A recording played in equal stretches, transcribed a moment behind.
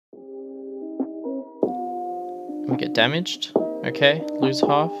we get damaged. Okay, lose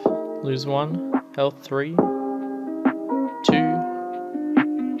half, lose 1, health 3, 2,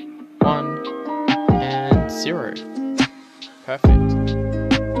 1, and 0. Perfect.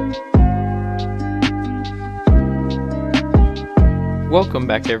 Welcome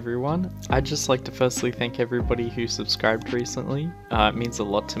back everyone. I'd just like to firstly thank everybody who subscribed recently. It means a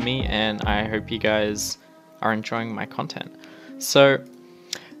lot to me and I hope you guys are enjoying my content. So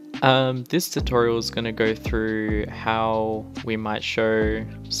this tutorial is going to go through how we might show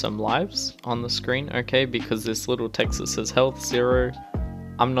some lives on the screen, okay, because this little text that says health 0,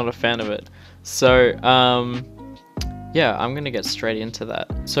 I'm not a fan of it. So yeah, I'm going to get straight into that.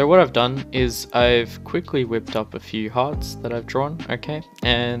 So what I've done is I've quickly whipped up a few hearts that I've drawn, okay,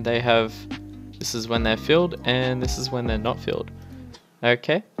 and they have, this is when they're filled and this is when they're not filled,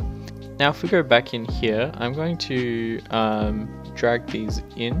 okay. Now if we go back in here, I'm going to drag these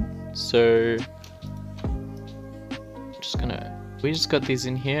in. So we just got these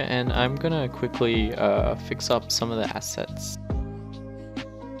in here and I'm gonna quickly fix up some of the assets.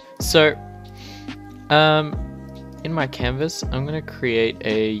 So in my canvas I'm gonna create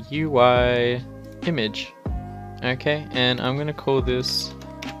a UI image, okay, and I'm gonna call this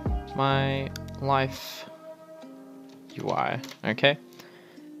my life UI, okay.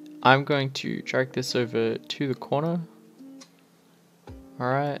 I'm going to drag this over to the corner.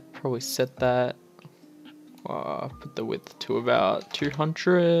 Alright, probably set that, put the width to about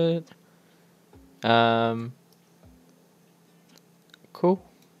 200. Cool,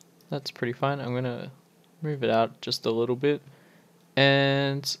 that's pretty fine. I'm gonna move it out just a little bit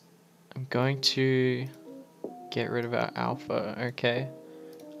and I'm going to get rid of our alpha, okay.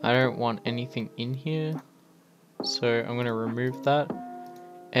 I don't want anything in here, so I'm gonna remove that.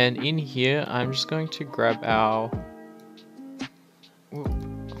 And in here, I'm just going to grab our,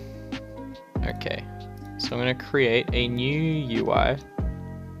 okay, so I'm going to create a new UI.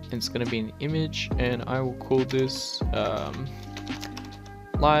 It's going to be an image and I will call this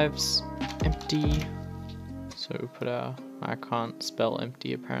lives empty. So we put our, I can't spell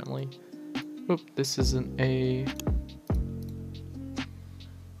empty apparently. Oop, this isn't a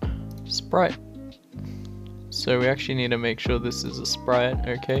sprite. So we actually need to make sure this is a sprite,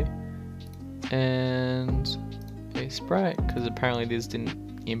 okay, and a sprite, because apparently these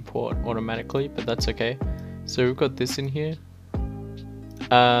didn't import automatically, but that's okay. So we've got this in here.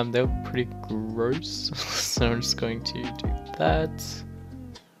 They're pretty gross, so I'm just going to do that.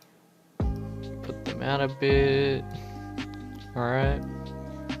 Put them out a bit. Alright,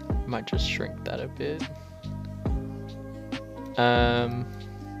 might just shrink that a bit.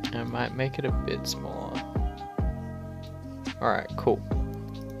 I might make it a bit smaller. Alright, cool.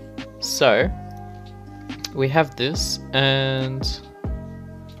 So we have this and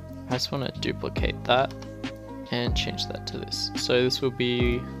I just want to duplicate that and change that to this. So this will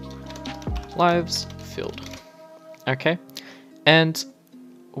be lives filled. Okay, and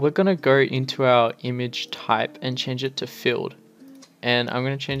we're gonna go into our image type and change it to filled, and I'm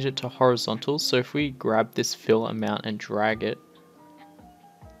gonna change it to horizontal. So if we grab this fill amount and drag it,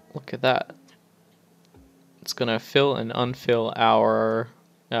 look at that. It's gonna fill and unfill our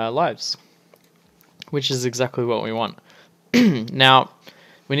lives, which is exactly what we want. Now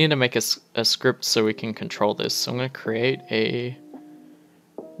we need to make a script so we can control this. So I'm gonna create a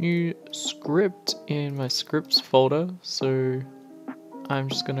new script in my scripts folder. So I'm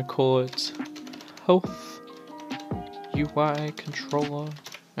just gonna call it health UI controller,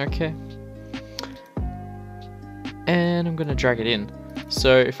 okay, and I'm gonna drag it in.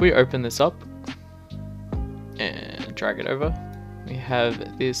 So if we open this up and drag it over, we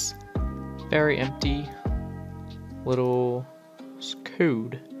have this very empty little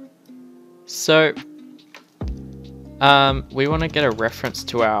code. So we want to get a reference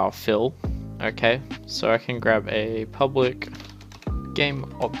to our fill, okay, so I can grab a public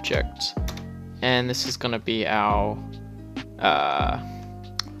game object and this is going to be our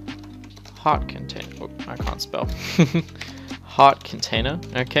heart container. Oh, I can't spell. Heart container,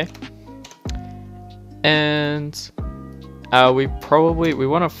 okay. And we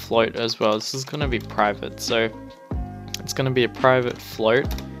want to float as well. This is going to be private, so it's going to be a private float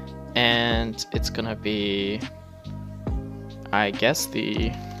and it's going to be, I guess,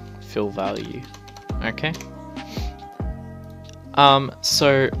 the fill value, okay.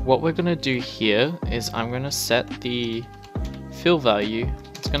 So what we're going to do here is I'm going to set the fill value.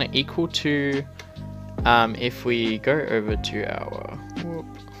 It's going to equal to if we go over to our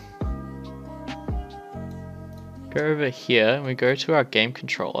go over here and we go to our game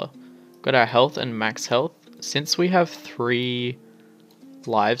controller, got our health and max health. Since we have 3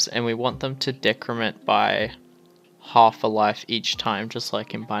 lives and we want them to decrement by half a life each time, just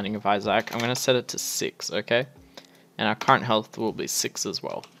like in Binding of Isaac. I'm going to set it to 6, okay? And our current health will be 6 as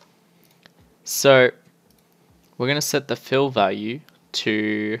well. So we're going to set the fill value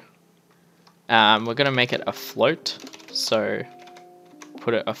to, we're going to make it a float. So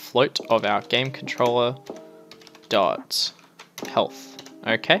put it a float of our game controller dot health,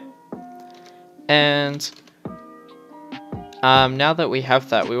 okay? And now that we have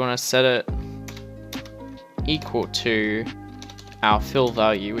that, we want to set it equal to our fill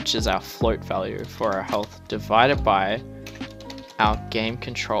value, which is our float value for our health, divided by our game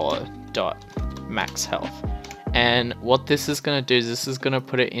controller dot max health. And what this is going to do is this is going to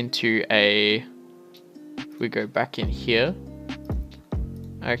put it into a, if we go back in here,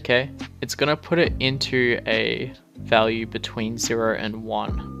 okay, it's going to put it into a value between 0 and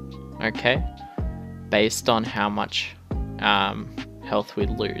 1, okay, based on how much health we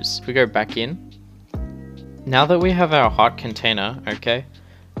lose. If we go back in, now that we have our heart container, okay,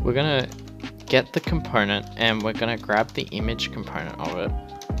 we're gonna get the component and we're gonna grab the image component of it,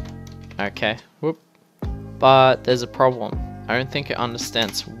 okay, whoop. But there's a problem. I don't think it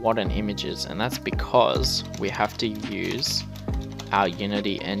understands what an image is, and that's because we have to use our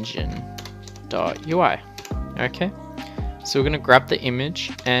Unity engine.ui, okay. So we're going to grab the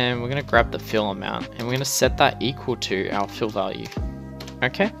image and we're going to grab the fill amount and we're going to set that equal to our fill value,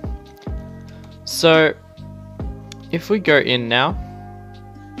 okay. So if we go in now,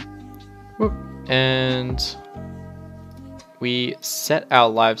 whoop, and we set our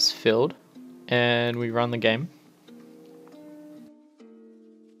lives filled and we run the game,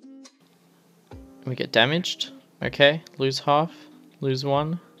 we get damaged, okay, lose half, lose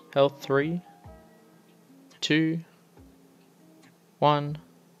 1, health 3, 2, 1,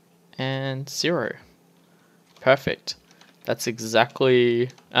 and 0. Perfect. That's exactly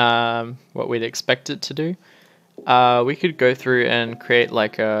what we'd expect it to do. We could go through and create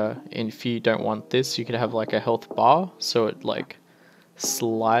like a, if you don't want this, you could have like a health bar, so it like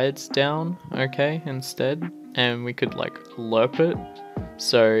slides down, okay, instead, and we could like lerp it,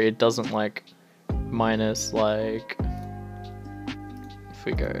 so it doesn't like minus like, if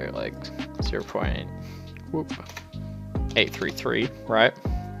we go like 0.833, right?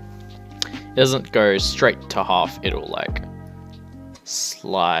 It doesn't go straight to half, it'll like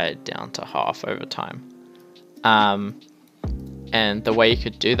slide down to half over time. And the way you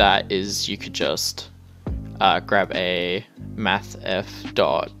could do that is you could just grab a mathf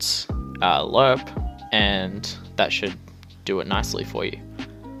dot lerp, and that should do it nicely for you.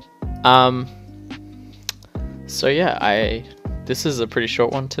 So yeah, this is a pretty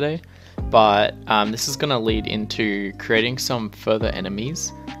short one today, but this is gonna lead into creating some further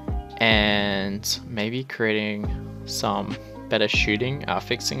enemies and maybe creating some better shooting,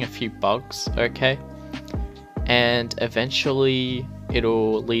 fixing a few bugs, okay? And eventually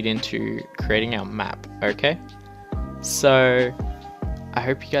it'll lead into creating our map, okay? So I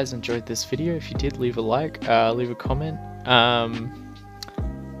hope you guys enjoyed this video. If you did, leave a like, leave a comment,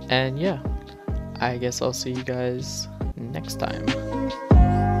 and yeah, I guess I'll see you guys next time.